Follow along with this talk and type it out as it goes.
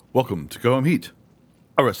Welcome to Go Home Heat,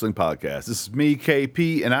 a wrestling podcast. This is me,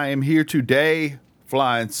 KP, and I am here today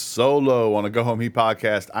flying solo on a Go Home Heat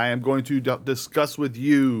podcast. I am going to discuss with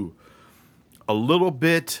you a little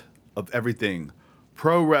bit of everything.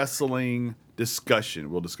 Pro wrestling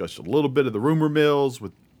discussion. We'll discuss a little bit of the rumor mills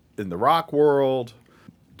in the rock world.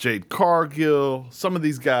 Jade Cargill. Some of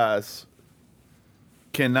these guys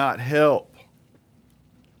cannot help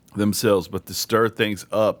themselves but to stir things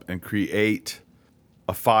up and create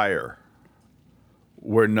a fire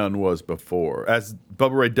where none was before. As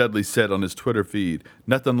Bubba Ray Dudley said on his Twitter feed,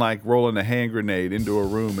 nothing like rolling a hand grenade into a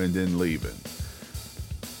room and then leaving.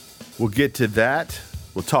 We'll get to that.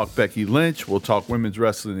 We'll talk Becky Lynch. We'll talk women's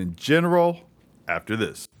wrestling in general after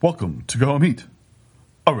this. Welcome to Go Home Heat,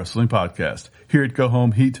 a wrestling podcast. Here at Go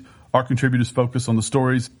Home Heat, our contributors focus on the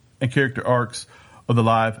stories and character arcs of the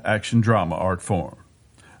live action drama art form.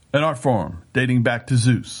 An art form dating back to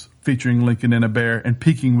Zeus, featuring Lincoln and a bear and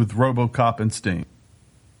peaking with RoboCop and Sting.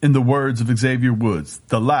 In the words of Xavier Woods,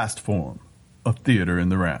 the last form of theater in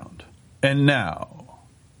the round. And now,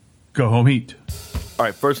 Go Home Heat. All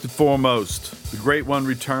right, first and foremost, the Great One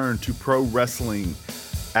returned to pro wrestling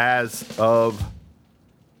as of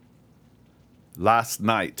last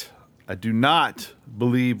night. I do not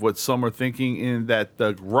believe what some are thinking in that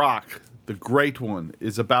The Rock, the Great One,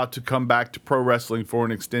 is about to come back to pro wrestling for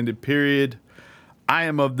an extended period. I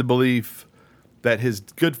am of the belief that his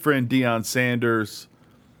good friend Deion Sanders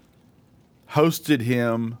hosted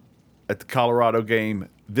him at the Colorado game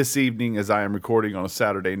this evening as I am recording on a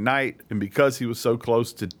Saturday night. And because he was so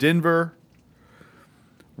close to Denver,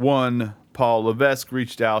 one Paul Levesque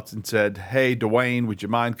reached out and said, "Hey, Dwayne, would you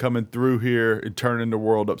mind coming through here and turning the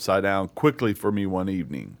world upside down quickly for me one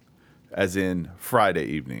evening?" As in Friday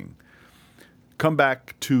evening. "Come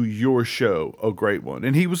back to your show, oh Great One."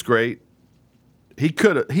 And he was great.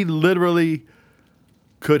 He literally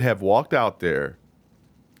could have walked out there,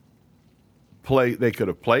 they could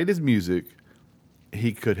have played his music,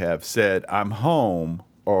 he could have said, "I'm home,"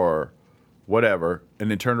 or whatever,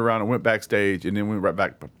 and then turned around and went backstage and then went right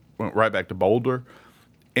back to Boulder,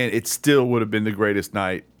 and it still would have been the greatest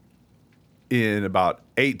night in about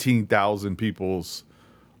 18,000 people's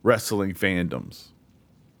wrestling fandoms.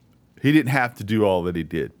 He didn't have to do all that he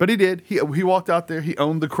did, but he did. He walked out there. He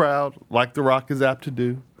owned the crowd like The Rock is apt to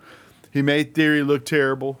do. He made Theory look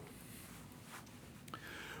terrible,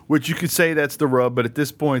 which you could say that's the rub, but at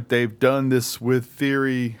this point they've done this with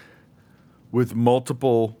Theory with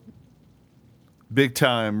multiple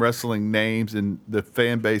big-time wrestling names, and the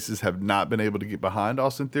fan bases have not been able to get behind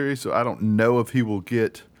Austin Theory, so I don't know if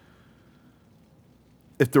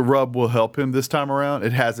the rub will help him this time around.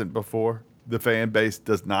 It hasn't before. The fan base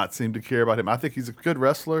does not seem to care about him. I think he's a good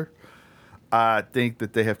wrestler. I think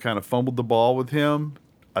that they have kind of fumbled the ball with him.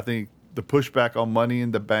 I think the pushback on Money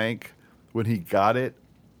in the Bank when he got it,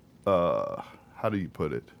 how do you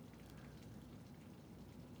put it?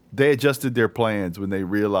 They adjusted their plans when they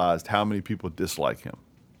realized how many people dislike him.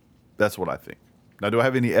 That's what I think. Now, do I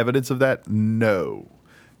have any evidence of that? No.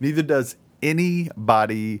 Neither does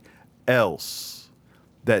anybody else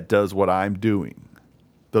that does what I'm doing.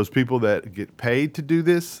 Those people that get paid to do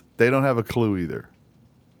this, they don't have a clue either.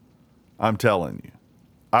 I'm telling you.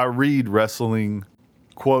 I read wrestling,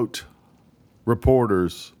 quote,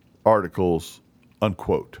 reporters, articles,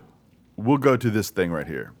 unquote. We'll go to this thing right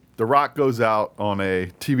here. The Rock goes out on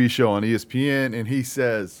a TV show on ESPN, and he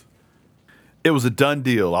says, "It was a done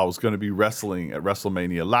deal. I was going to be wrestling at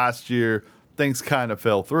WrestleMania last year. Things kind of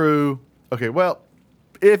fell through." Okay, well,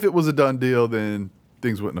 if it was a done deal, then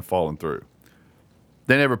things wouldn't have fallen through.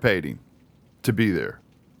 They never paid him to be there.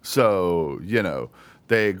 So,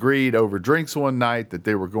 they agreed over drinks one night that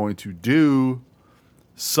they were going to do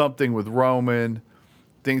something with Roman.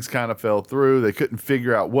 Things kind of fell through. They couldn't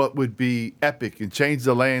figure out what would be epic and change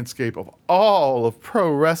the landscape of all of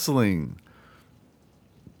pro wrestling.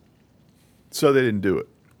 So they didn't do it.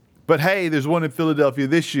 But hey, there's one in Philadelphia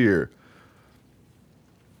this year.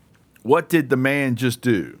 What did the man just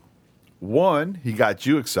do? One, he got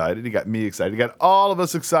you excited. He got me excited. He got all of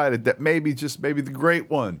us excited that maybe the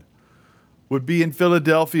Great One would be in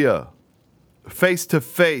Philadelphia face to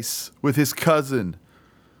face with his cousin.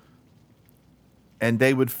 And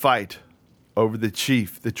they would fight over the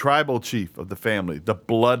chief, the tribal chief of the family, the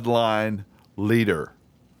bloodline leader.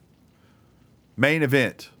 Main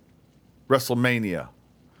event, WrestleMania.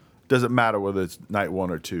 Doesn't matter whether it's night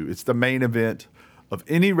 1 or 2. It's the main event of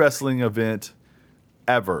any wrestling event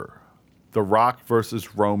ever. The Rock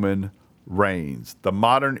versus Roman Reigns. The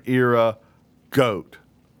modern era GOAT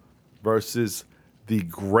versus the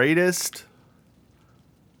greatest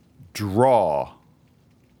draw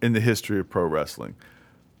in the history of pro wrestling.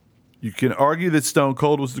 You can argue that Stone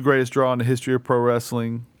Cold was the greatest draw in the history of pro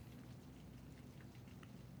wrestling.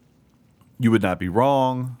 You would not be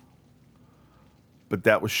wrong. But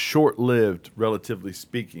that was short-lived, relatively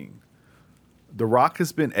speaking. The Rock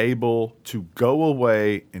has been able to go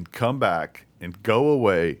away and come back and go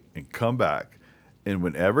away and come back. And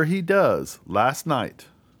whenever he does, last night,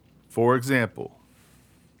 for example,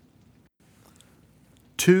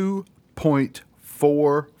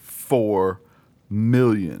 2.44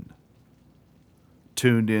 million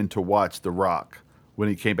tuned in to watch The Rock when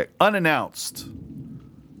he came back unannounced.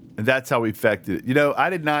 And that's how he affected it. You know, I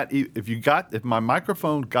did not, if my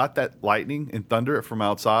microphone got that lightning and thunder from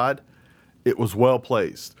outside, it was well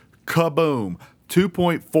placed. Kaboom,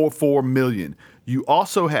 2.44 million. You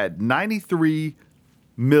also had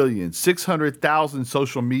 93,600,000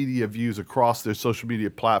 social media views across their social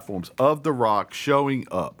media platforms of The Rock showing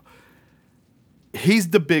up. He's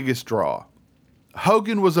the biggest draw.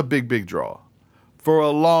 Hogan was a big draw for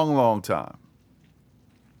a long time.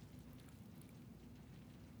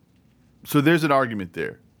 So there's an argument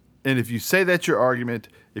there. And if you say that's your argument,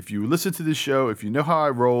 if you listen to this show, if you know how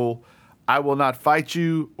I roll, I will not fight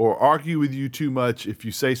you or argue with you too much if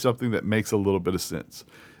you say something that makes a little bit of sense.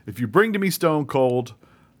 If you bring to me Stone Cold,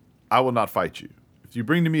 I will not fight you. If you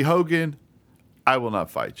bring to me Hogan, I will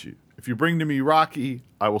not fight you. If you bring to me Rocky,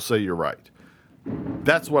 I will say you're right.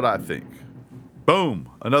 That's what I think. Boom,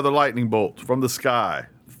 another lightning bolt from the sky.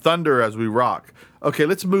 Thunder as we rock. Okay,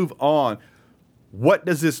 let's move on. What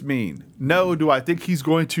does this mean? No, do I think he's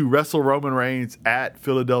going to wrestle Roman Reigns at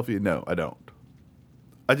Philadelphia? No, I don't.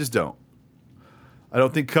 I just don't. I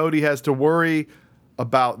don't think Cody has to worry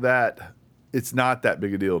about that. It's not that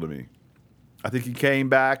big a deal to me. I think he came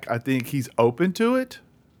back. I think he's open to it.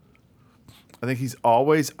 I think he's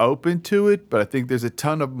always open to it, but I think there's a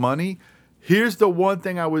ton of money. Here's the one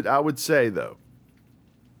thing I would say, though.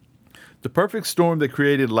 The perfect storm they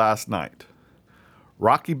created last night.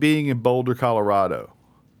 Rocky being in Boulder, Colorado.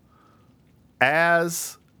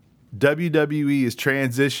 As WWE is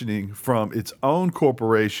transitioning from its own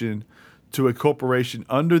corporation to a corporation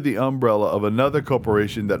under the umbrella of another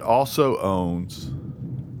corporation that also owns.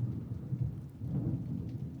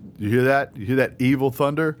 You hear that? You hear that evil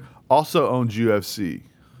thunder? Also owns UFC.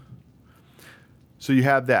 So you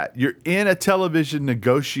have that. You're in a television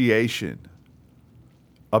negotiation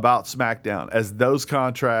about Smackdown as those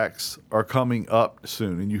contracts are coming up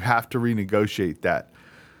soon, and you have to renegotiate that.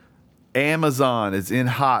 Amazon is in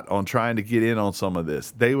hot on trying to get in on some of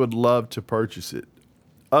this. They would love to purchase it.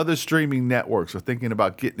 Other streaming networks are thinking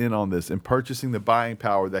about getting in on this and purchasing the buying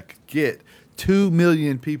power that could get 2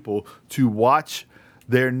 million people to watch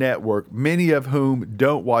their network, many of whom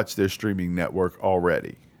don't watch their streaming network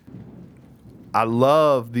already. I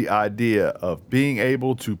love the idea of being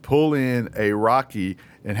able to pull in a Rocky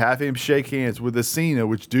and have him shake hands with a Cena,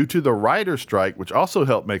 which due to the writer strike, which also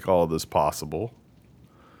helped make all of this possible,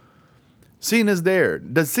 Cena's there.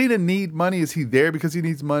 Does Cena need money? Is he there because he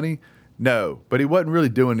needs money? No, but he wasn't really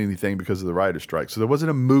doing anything because of the writer strike, so there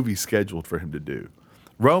wasn't a movie scheduled for him to do.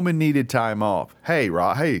 Roman needed time off. Hey,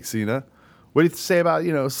 Cena, what do you say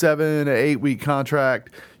about, 7 to 8 week contract?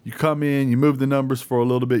 You come in, you move the numbers for a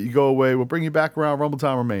little bit, you go away, we'll bring you back around Rumble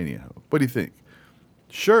Time or Mania. What do you think?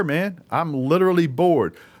 Sure, man. I'm literally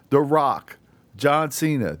bored. The Rock, John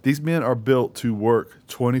Cena, these men are built to work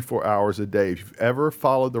 24 hours a day. If you've ever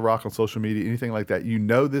followed The Rock on social media, anything like that, you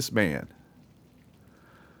know this man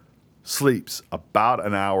sleeps about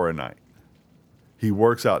an hour a night. He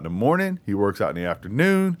works out in the morning, he works out in the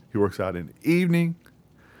afternoon, he works out in the evening,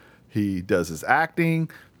 he does his acting,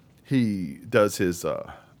 he does his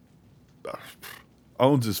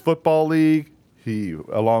owns his football league. He,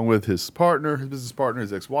 along with his partner, his business partner,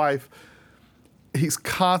 his ex-wife, he's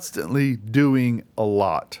constantly doing a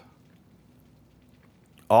lot.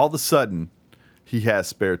 All of a sudden, he has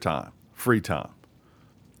spare time, free time.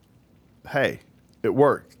 Hey, it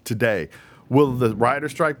worked today. Will the writer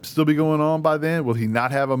strike still be going on by then? Will he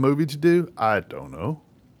not have a movie to do? I don't know.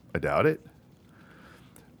 I doubt it.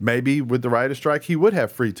 Maybe with the writer strike, he would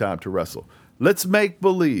have free time to wrestle. Let's make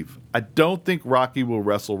believe. I don't think Rocky will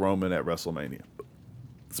wrestle Roman at WrestleMania.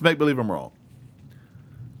 Let's make believe I'm wrong.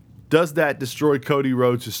 Does that destroy Cody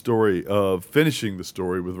Rhodes' story of finishing the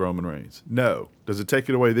story with Roman Reigns? No. Does it take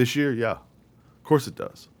it away this year? Yeah. Of course it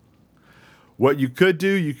does. What you could do,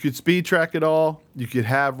 you could speed track it all. You could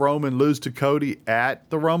have Roman lose to Cody at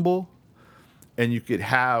the Rumble, and you could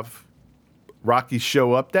have Rocky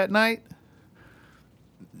show up that night,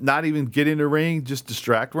 not even get in the ring, just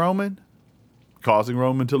distract Roman, causing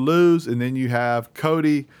Roman to lose, and then you have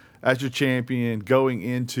Cody as your champion going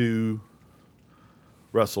into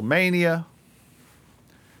WrestleMania,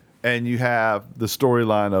 and you have the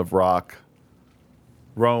storyline of Rock,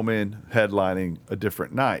 Roman headlining a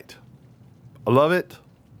different night. I love it.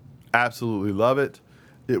 Absolutely love it.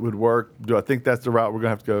 It would work. Do I think that's the route we're going to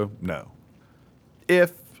have to go? No.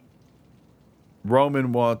 If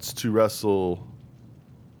Roman wants to wrestle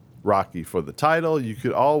Rocky for the title, you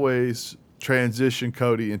could always transition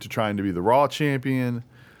Cody into trying to be the Raw champion,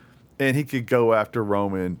 and he could go after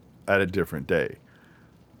Roman at a different day.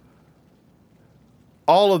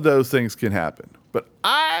 All of those things can happen, but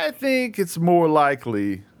I think it's more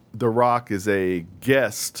likely The Rock is a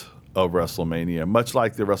guest of WrestleMania, much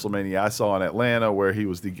like the WrestleMania I saw in Atlanta where he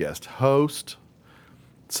was the guest host.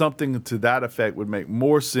 Something to that effect would make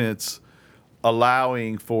more sense,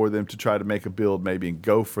 allowing for them to try to make a build maybe and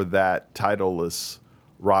go for that titleless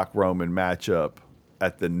Rock-Roman matchup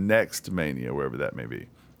at the next Mania, wherever that may be.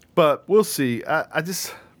 But we'll see. I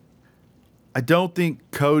don't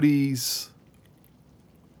think Cody's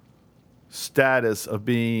status of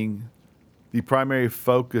being the primary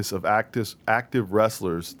focus of active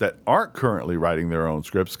wrestlers that aren't currently writing their own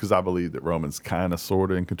scripts, because I believe that Roman's kind of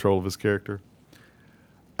sort of in control of his character.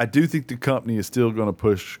 I do think the company is still going to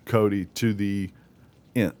push Cody to the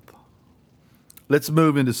nth. Let's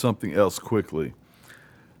move into something else quickly.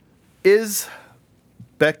 Is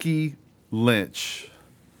Becky Lynch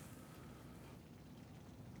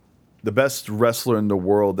the best wrestler in the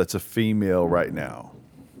world that's a female right now?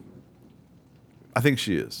 I think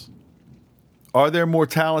she is. Are there more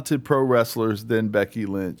talented pro wrestlers than Becky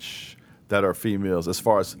Lynch that are females as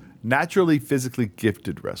far as naturally physically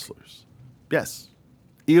gifted wrestlers? Yes.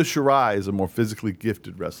 Io Shirai is a more physically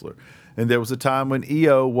gifted wrestler. And there was a time when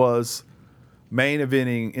Io was main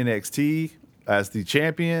eventing NXT as the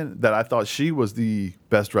champion that I thought she was the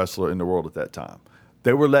best wrestler in the world at that time.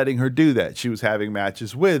 They were letting her do that. She was having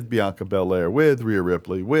matches with Bianca Belair, with Rhea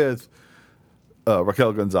Ripley, with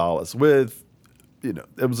Raquel Gonzalez, with,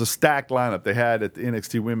 it was a stacked lineup they had at the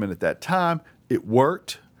NXT women at that time. It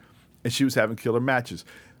worked, and she was having killer matches.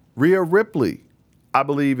 Rhea Ripley, I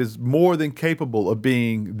believe, is more than capable of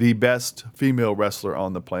being the best female wrestler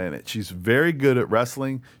on the planet. She's very good at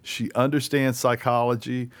wrestling. She understands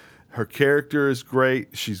psychology. Her character is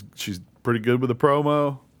great. She's pretty good with a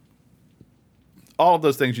promo. All of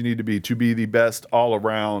those things you need to be the best all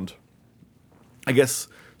around. I guess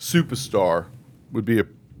superstar would be a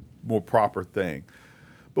more proper thing.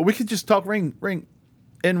 But we could just talk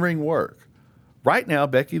in-ring work. Right now,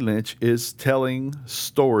 Becky Lynch is telling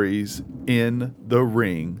stories in the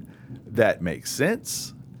ring that make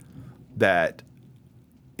sense, that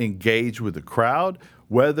engage with the crowd,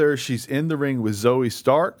 whether she's in the ring with Zoe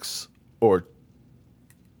Starks or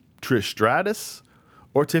Trish Stratus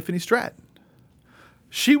or Tiffany Stratton.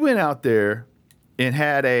 She went out there and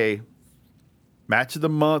had a match of the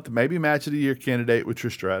month, maybe match of the year candidate with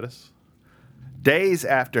Trish Stratus, days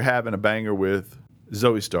after having a banger with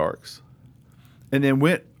Zoe Starks. And then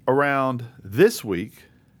went around this week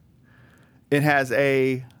and has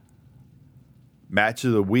a match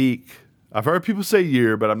of the week. I've heard people say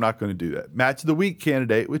year, but I'm not going to do that. Match of the week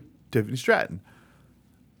candidate with Tiffany Stratton.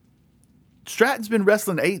 Stratton's been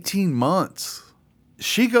wrestling 18 months.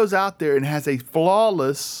 She goes out there and has a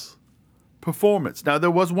flawless performance. Now,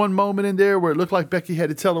 there was one moment in there where it looked like Becky had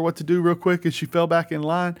to tell her what to do real quick and she fell back in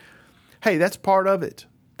line. Hey, that's part of it.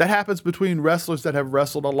 That happens between wrestlers that have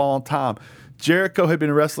wrestled a long time. Jericho had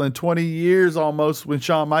been wrestling 20 years almost when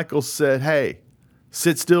Shawn Michaels said, hey,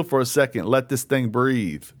 sit still for a second, let this thing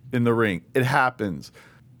breathe in the ring. It happens.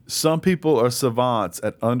 Some people are savants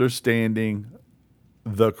at understanding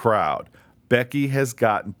the crowd. Becky has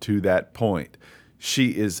gotten to that point. She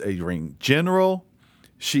is a ring general.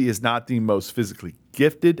 She is not the most physically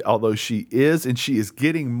gifted, although she is, and she is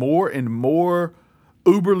getting more and more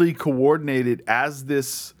uberly coordinated as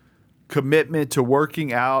this commitment to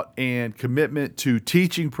working out and commitment to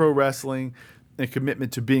teaching pro wrestling and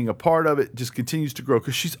commitment to being a part of it just continues to grow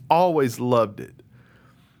because she's always loved it.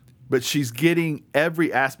 But she's getting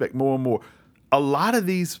every aspect more and more. A lot of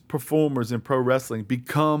these performers in pro wrestling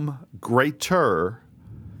become greater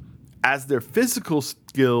as their physical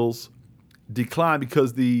skills decline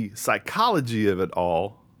because the psychology of it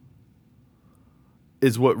all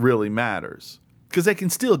is what really matters. Because they can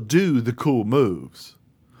still do the cool moves.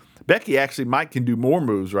 Becky actually can do more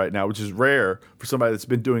moves right now, which is rare for somebody that's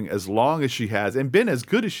been doing as long as she has and been as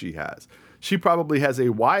good as she has. She probably has a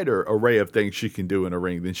wider array of things she can do in a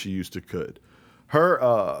ring than she used to could.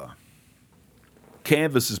 Her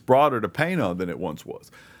canvas is broader to paint on than it once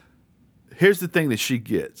was. Here's the thing that she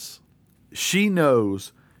gets. She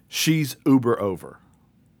knows she's uber over.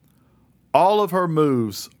 All of her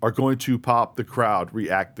moves are going to pop the crowd,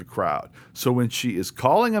 react the crowd. So when she is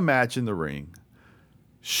calling a match in the ring,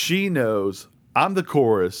 she knows I'm the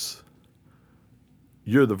chorus,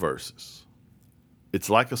 you're the verses. It's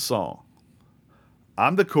like a song.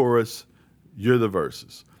 I'm the chorus, you're the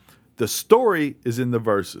verses. The story is in the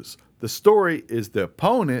verses. The story is the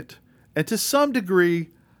opponent, and to some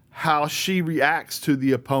degree, how she reacts to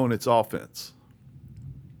the opponent's offense.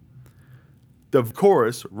 The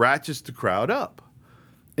chorus ratchets the crowd up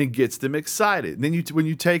and gets them excited. And then when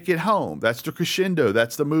you take it home, that's the crescendo.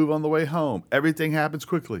 That's the move on the way home. Everything happens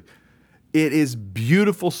quickly. It is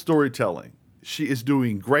beautiful storytelling. She is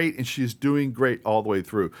doing great, and she is doing great all the way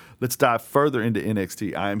through. Let's dive further into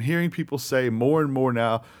NXT. I am hearing people say more and more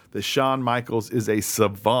now that Shawn Michaels is a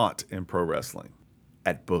savant in pro wrestling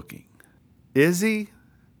at booking. Is he?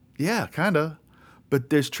 Yeah, kind of. But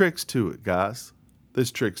there's tricks to it, guys.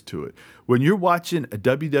 There's tricks to it. When you're watching a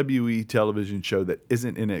WWE television show that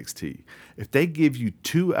isn't NXT, if they give you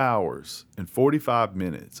 2 hours and 45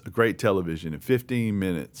 minutes of great television and 15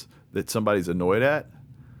 minutes that somebody's annoyed at,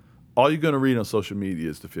 all you're going to read on social media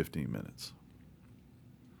is the 15 minutes.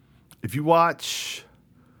 If you watch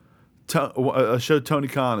a show Tony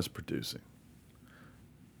Khan is producing,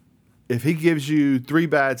 if he gives you 3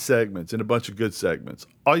 bad segments and a bunch of good segments,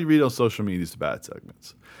 all you read on social media is the bad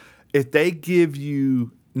segments. If they give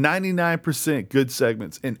you 99% good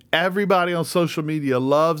segments and everybody on social media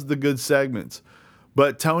loves the good segments,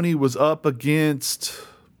 but Tony was up against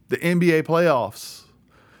the NBA playoffs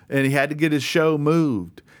and he had to get his show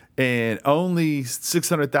moved and only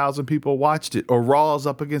 600,000 people watched it, or Raw's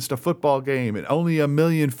up against a football game and only 1.4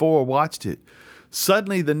 million watched it.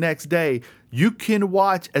 Suddenly the next day, you can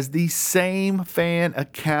watch as these same fan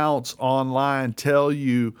accounts online tell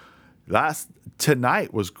you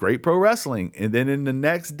tonight was great pro wrestling. And then in the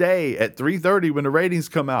next day at 3:30 when the ratings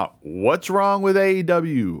come out, what's wrong with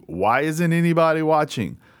AEW? Why isn't anybody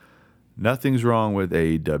watching? Nothing's wrong with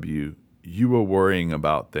AEW. You were worrying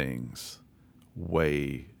about things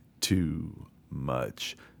way too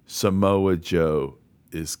much. Samoa Joe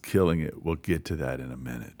is killing it. We'll get to that in a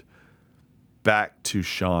minute. Back to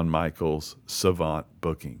Shawn Michaels' savant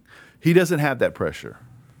booking. He doesn't have that pressure.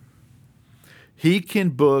 He can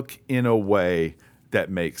book in a way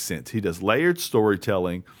that makes sense. He does layered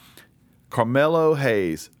storytelling. Carmelo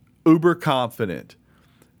Hayes, uber confident,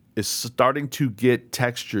 is starting to get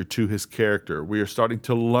texture to his character. We are starting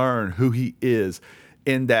to learn who he is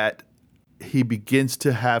in that he begins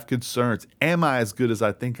to have concerns. Am I as good as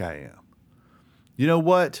I think I am? You know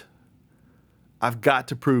what? I've got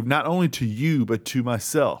to prove not only to you, but to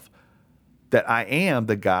myself that I am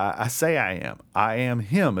the guy I say I am. I am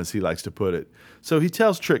him, as he likes to put it. So he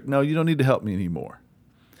tells Trick, no, you don't need to help me anymore.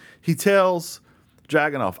 He tells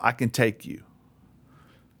Dragunov, I can take you.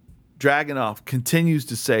 Dragunov continues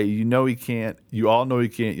to say, you know he can't. You all know he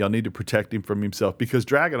can't. Y'all need to protect him from himself, because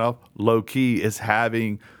Dragunov, low-key, is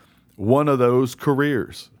having one of those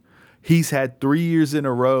careers. He's had 3 years in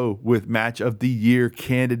a row with Match of the Year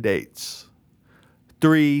candidates.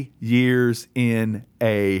 3 years in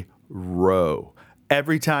a row.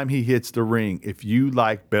 Every time he hits the ring, if you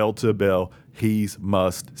like bell to bell, he's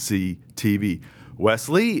must-see TV. Wes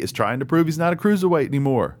Lee is trying to prove he's not a cruiserweight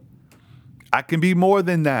anymore. I can be more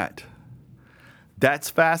than that. That's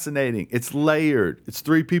fascinating. It's layered. It's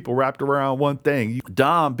 3 people wrapped around one thing.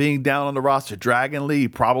 Dom being down on the roster. Dragon Lee,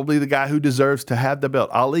 probably the guy who deserves to have the belt.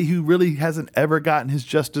 Ali, who really hasn't ever gotten his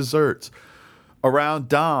just desserts. Around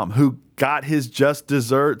Dom, who got his just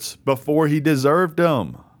desserts before he deserved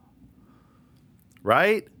them.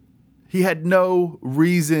 Right? He had no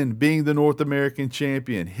reason being the North American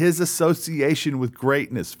champion. His association with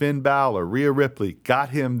greatness, Finn Balor, Rhea Ripley, got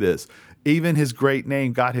him this. Even his great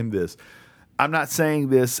name got him this. I'm not saying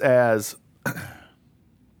this as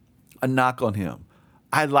a knock on him.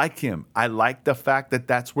 I like him. I like the fact that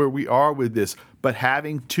that's where we are with this. But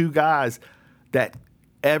having 2 guys that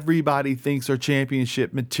everybody thinks are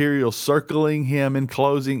championship material circling him and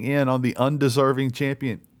closing in on the undeserving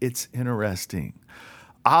champion, it's interesting.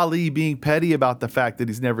 Ali being petty about the fact that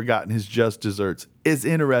he's never gotten his just desserts is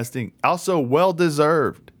interesting. Also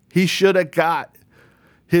well-deserved. He should have got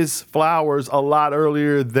his flowers a lot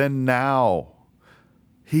earlier than now.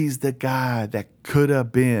 He's the guy that could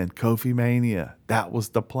have been Kofi Mania. That was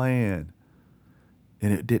the plan.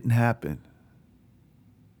 And it didn't happen.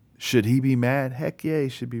 Should he be mad? Heck yeah, he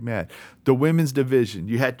should be mad. The women's division,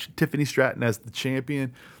 you had Tiffany Stratton as the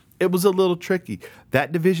champion. It was a little tricky.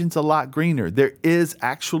 That division's a lot greener. There is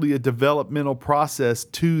actually a developmental process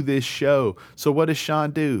to this show. So what does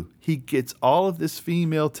Shawn do? He gets all of this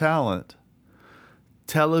female talent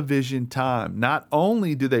television time. Not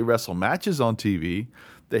only do they wrestle matches on TV,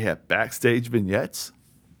 they have backstage vignettes,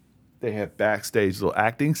 they have backstage little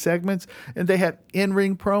acting segments, and they have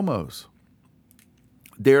in-ring promos.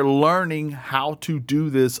 They're learning how to do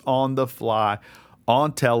this on the fly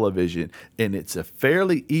on television, and it's a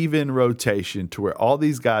fairly even rotation to where all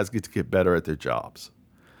these guys get to get better at their jobs.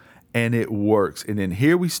 And it works. And then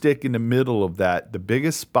here we stick in the middle of that, the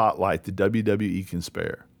biggest spotlight the WWE can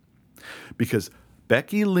spare. Because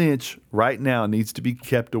Becky Lynch right now needs to be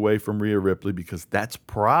kept away from Rhea Ripley because that's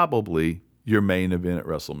probably your main event at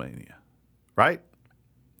WrestleMania, right?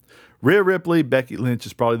 Rhea Ripley, Becky Lynch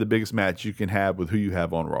is probably the biggest match you can have with who you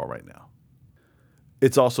have on Raw right now.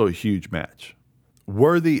 It's also a huge match,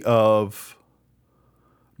 worthy of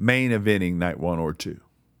main eventing night 1 or 2,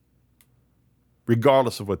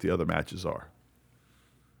 regardless of what the other matches are.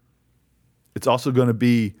 It's also going to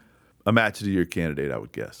be a match of the year candidate, I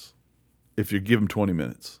would guess, if you give them 20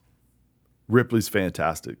 minutes. Ripley's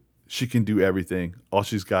fantastic. She can do everything. All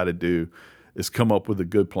she's got to do is come up with a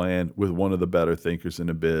good plan with one of the better thinkers in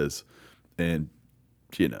the biz. And,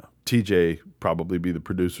 you know, TJ probably be the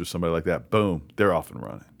producer, somebody like that. Boom, they're off and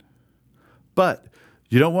running. But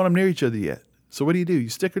you don't want them near each other yet. So what do? You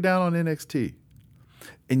stick her down on NXT.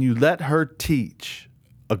 And you let her teach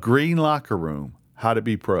a green locker room how to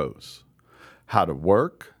be pros, how to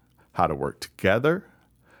work together,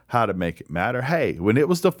 how to make it matter. Hey, when it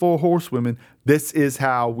was the 4 horsewomen, this is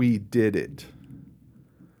how we did it.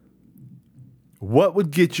 What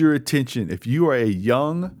would get your attention if you are a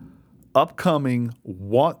young, upcoming,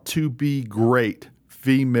 want to be great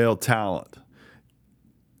female talent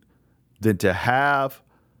than to have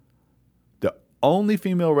the only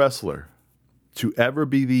female wrestler to ever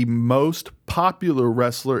be the most popular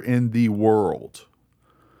wrestler in the world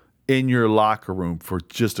in your locker room for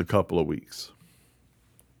just a couple of weeks?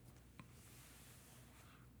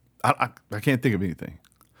 I can't think of anything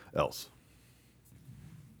else.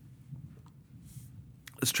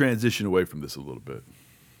 Let's transition away from this a little bit.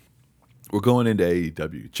 We're going into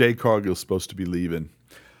AEW. Jade Cargill's supposed to be leaving.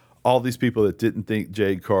 All these people that didn't think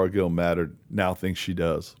Jade Cargill mattered now think she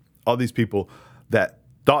does. All these people that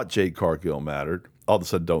thought Jade Cargill mattered all of a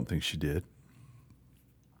sudden don't think she did.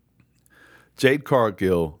 Jade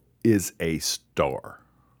Cargill is a star.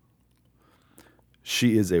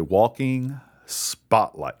 She is a walking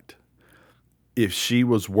spotlight. If she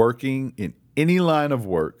was working in any line of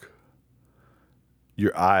work,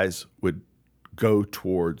 your eyes would go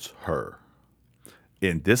towards her.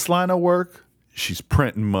 In this line of work, she's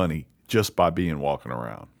printing money just by being walking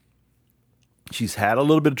around. She's had a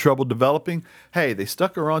little bit of trouble developing. Hey, they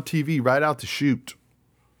stuck her on TV right out to shoot.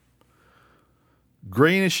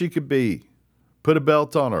 Green as she could be. Put a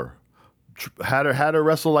belt on her. Had her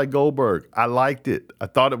wrestle like Goldberg. I liked it. I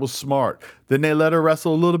thought it was smart. Then they let her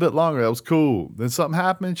wrestle a little bit longer. That was cool. Then something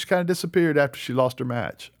happened. She kind of disappeared after she lost her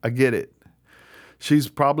match. I get it. She's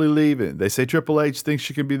probably leaving. They say Triple H thinks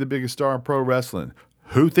she can be the biggest star in pro wrestling.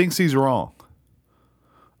 Who thinks he's wrong?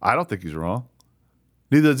 I don't think he's wrong.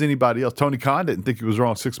 Neither does anybody else. Tony Khan didn't think he was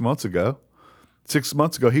wrong 6 months ago. 6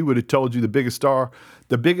 months ago, he would have told you the biggest star,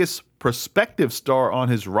 the biggest prospective star on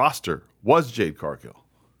his roster was Jade Cargill.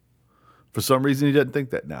 For some reason, he doesn't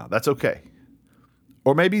think that now. That's okay.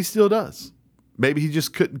 Or maybe he still does. Maybe he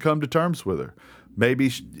just couldn't come to terms with her. Maybe,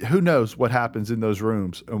 who knows what happens in those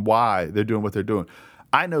rooms and why they're doing what they're doing.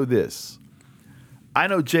 I know this. I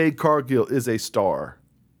know Jade Cargill is a star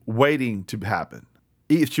waiting to happen.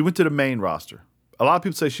 If she went to the main roster, a lot of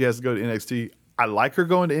people say she has to go to NXT. I like her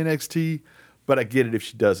going to NXT, but I get it if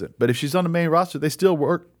she doesn't. But if she's on the main roster, they still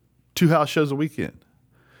work 2 house shows a weekend.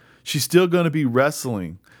 She's still going to be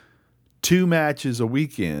wrestling 2 matches a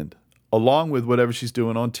weekend along with whatever she's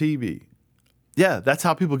doing on TV. Yeah, that's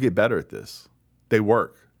how people get better at this. They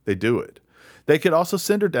work. They do it. They could also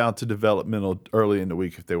send her down to developmental early in the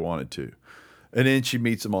week if they wanted to. And then she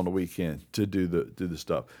meets them on the weekend to do the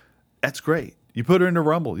stuff. That's great. You put her in the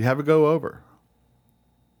Rumble. You have her go over.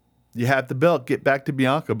 You have the belt get back to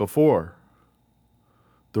Bianca before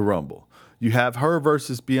the Rumble. You have her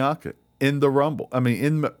versus Bianca in the Rumble. At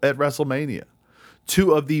WrestleMania.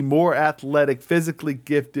 2 of the more athletic, physically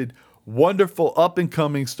gifted, wonderful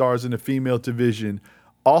up-and-coming stars in the female division,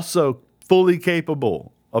 also fully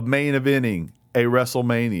capable of main eventing a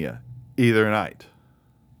WrestleMania either night.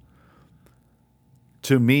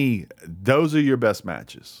 To me, those are your best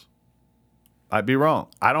matches. I'd be wrong.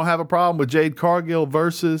 I don't have a problem with Jade Cargill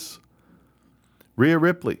versus Rhea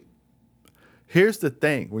Ripley. Here's the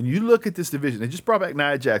thing. When you look at this division, they just brought back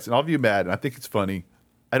Nia Jackson. All of you mad, and I think it's funny.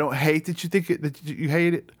 I don't hate that you think it, that you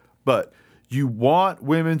hate it, but you want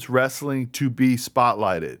women's wrestling to be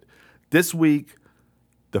spotlighted. This week,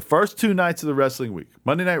 The first 2 nights of the wrestling week,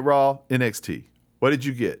 Monday Night Raw, NXT. What did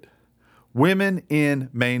you get? Women in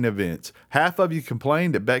main events. Half of you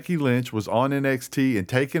complained that Becky Lynch was on NXT and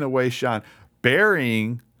taking away shine,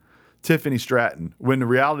 burying Tiffany Stratton, when the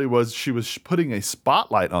reality was she was putting a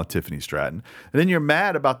spotlight on Tiffany Stratton. And then you're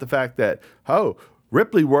mad about the fact that, oh,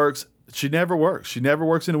 Ripley works. She never works. She never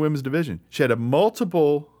works in the women's division. She had a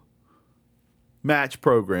multiple match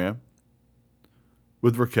program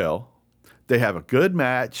with Raquel. They have a good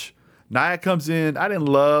match. Nia comes in. I didn't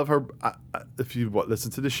love her. If you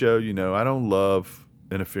listen to the show, you know I don't love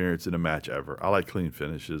interference in a match ever. I like clean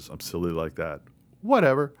finishes. I'm silly like that.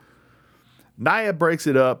 Whatever. Nia breaks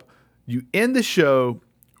it up. You end the show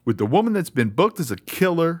with the woman that's been booked as a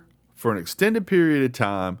killer for an extended period of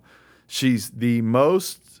time. She's the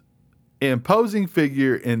most imposing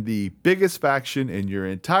figure in the biggest faction in your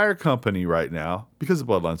entire company right now because of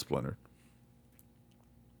Bloodline Splinter.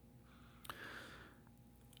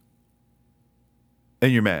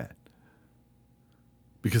 And you're mad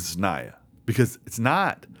because it's Nia. Because it's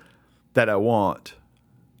not that I want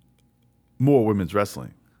more women's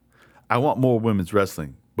wrestling. I want more women's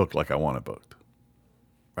wrestling booked like I want it booked.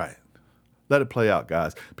 Right. Let it play out,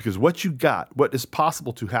 guys. Because what you got, what is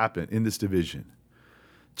possible to happen in this division,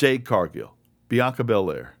 Jade Cargill, Bianca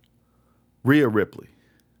Belair, Rhea Ripley,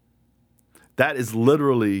 that is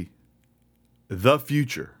literally the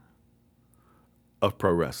future of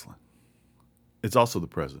pro wrestling. It's also the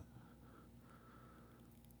present.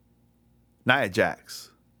 Nia Jax,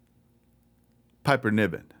 Piper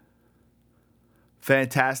Niven,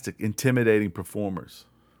 fantastic, intimidating performers.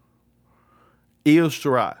 Io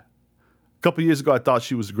Shirai. A couple years ago, I thought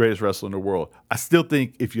she was the greatest wrestler in the world. I still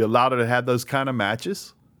think if you allowed her to have those kind of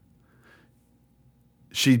matches,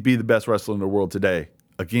 she'd be the best wrestler in the world today.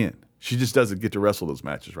 Again, she just doesn't get to wrestle those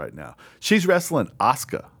matches right now. She's wrestling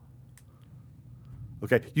Asuka.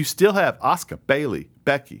 Okay, you still have Asuka, Bayley,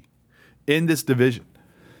 Becky in this division.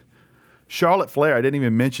 Charlotte Flair, I didn't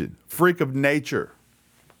even mention, freak of nature.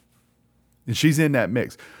 And she's in that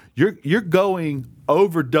mix. You're going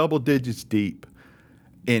over double digits deep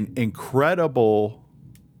in incredible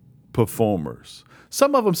performers.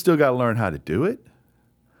 Some of them still got to learn how to do it.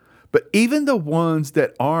 But even the ones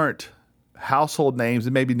that aren't household names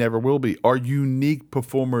and maybe never will be are unique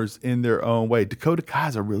performers in their own way. Dakota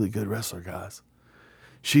Kai's a really good wrestler, guys.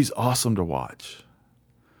 She's awesome to watch.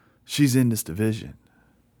 She's in this division.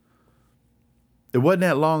 It wasn't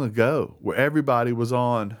that long ago where everybody was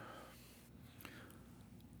on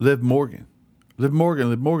Liv Morgan. Liv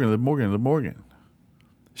Morgan, Liv Morgan, Liv Morgan, Liv Morgan.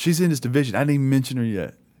 She's in this division. I didn't even mention her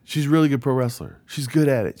yet. She's a really good pro wrestler. She's good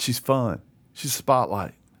at it. She's fun. She's a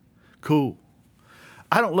spotlight. Cool.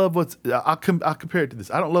 I don't love I'll compare it to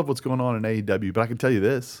this. I don't love what's going on in AEW, but I can tell you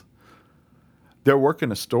this. They're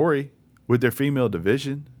working a story with their female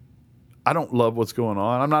division. I don't love what's going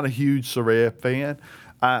on. I'm not a huge Saraya fan.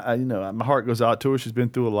 My heart goes out to her. She's been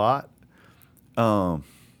through a lot.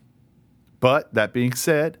 But that being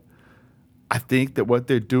said, I think that what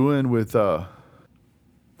they're doing with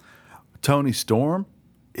Toni Storm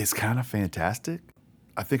is kind of fantastic.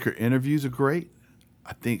 I think her interviews are great.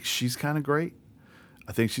 I think she's kind of great.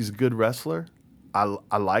 I think she's a good wrestler.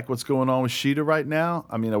 I like what's going on with Sheeta right now.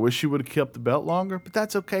 I mean, I wish she would have kept the belt longer, but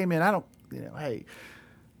that's okay, man. Hey,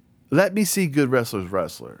 let me see good wrestlers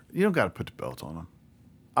wrestler. You don't got to put the belt on them.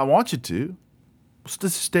 I want you to. Let's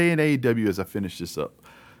just stay in AEW as I finish this up.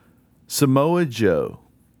 Samoa Joe.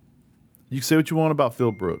 You can say what you want about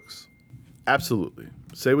Phil Brooks. Absolutely.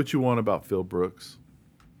 Say what you want about Phil Brooks.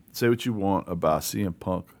 Say what you want about CM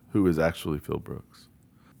Punk, who is actually Phil Brooks.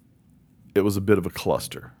 It was a bit of a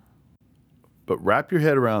cluster. But wrap your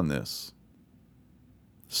head around this.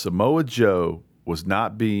 Samoa Joe was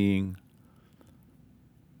not being...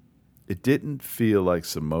 It didn't feel like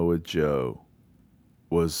Samoa Joe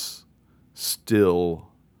was still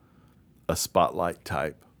a spotlight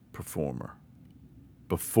type performer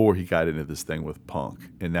before he got into this thing with Punk.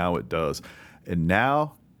 And now it does. And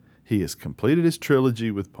now he has completed his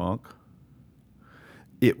trilogy with Punk.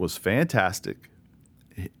 It was fantastic.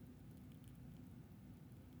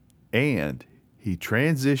 And he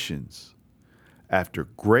transitions after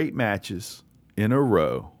great matches in a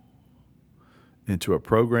row into a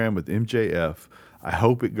program with MJF. I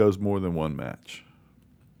hope it goes more than one match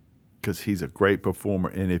because he's a great performer.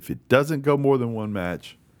 And if it doesn't go more than one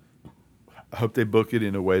match, I hope they book it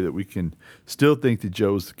in a way that we can still think that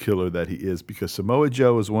Joe's the killer that he is, because Samoa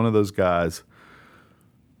Joe is one of those guys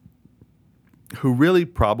who really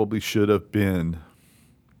probably should have been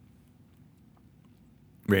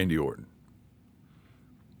Randy Orton.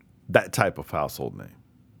 That type of household name,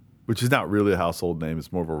 which is not really a household name.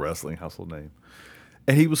 It's more of a wrestling household name.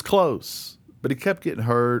 And he was close, but he kept getting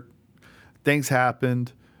hurt. Things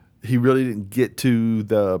happened. He really didn't get to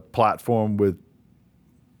the platform with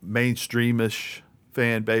mainstreamish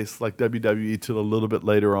fan base like WWE till a little bit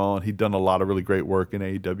later on. He'd done a lot of really great work in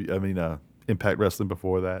Impact Wrestling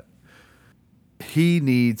before that. He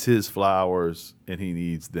needs his flowers, and he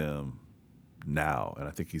needs them now, and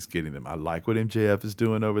I think he's getting them. I like what MJF is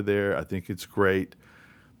doing over there. I think it's great.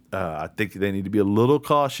 I think they need to be a little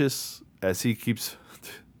cautious as he keeps.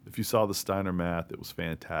 If you saw the Steiner math, it was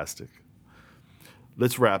fantastic.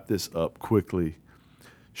 Let's wrap this up quickly.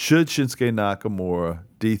 Should Shinsuke Nakamura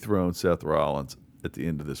dethrone Seth Rollins at the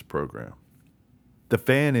end of this program? The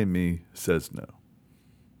fan in me says no.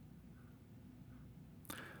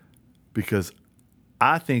 Because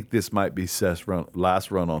I think this might be Seth's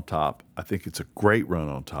last run on top. I think it's a great run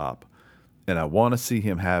on top. And I want to see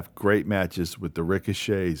him have great matches with the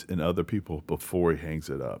Ricochets and other people before he hangs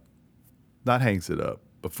it up. Not hangs it up,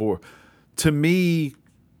 before. To me,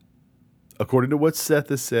 according to what Seth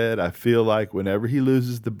has said, I feel like whenever he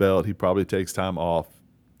loses the belt, he probably takes time off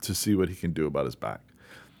to see what he can do about his back.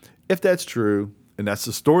 If that's true, and that's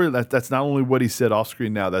the story, that's not only what he said off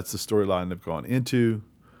screen now, that's the storyline they've gone into.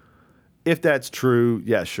 If that's true,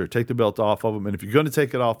 yeah, sure, take the belt off of him. And if you're going to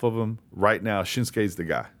take it off of him right now, Shinsuke's the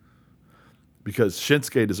guy. Because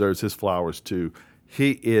Shinsuke deserves his flowers too.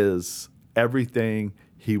 He is everything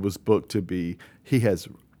he was booked to be. He has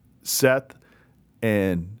Seth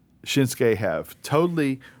and Shinsuke have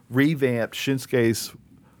totally revamped Shinsuke's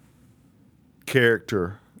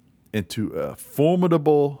character into a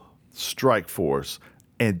formidable strike force,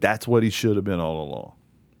 and that's what he should have been all along.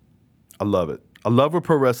 I love it. I love where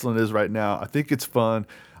pro wrestling is right now. I think it's fun.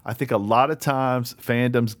 I think a lot of times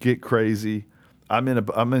fandoms get crazy. I'm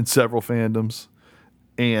in several fandoms,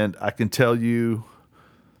 and I can tell you,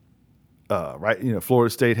 Florida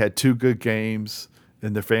State had 2 good games,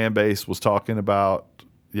 and their fan base was talking about,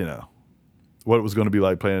 what it was going to be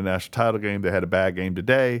like playing a national title game. They had a bad game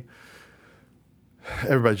today.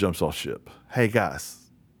 Everybody jumps off ship. Hey, guys,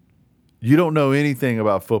 you don't know anything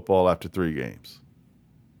about football after 3 games.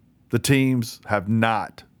 The teams have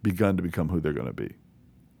not begun to become who they're going to be.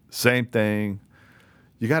 Same thing.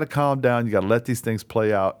 You got to calm down. You got to let these things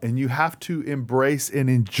play out, and you have to embrace and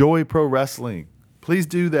enjoy pro wrestling. Please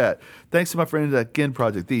do that. Thanks to my friends at GIN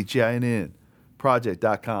Project, GINN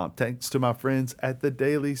Project.com. Thanks to my friends at The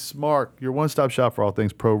Daily Smart, your one-stop shop for all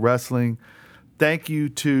things pro wrestling. Thank you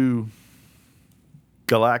to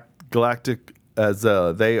Galactic, as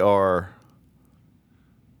they are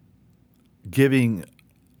giving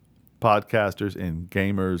podcasters and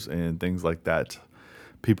gamers and things like that,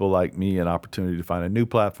 people like me, an opportunity to find a new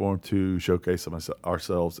platform to showcase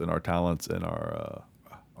ourselves and our talents and our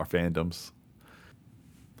fandoms.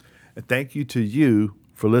 And thank you to you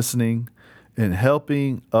for listening and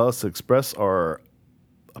helping us express our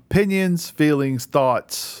opinions, feelings,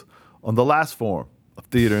 thoughts on the last form of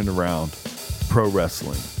theater and around pro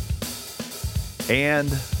wrestling. And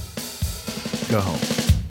go home.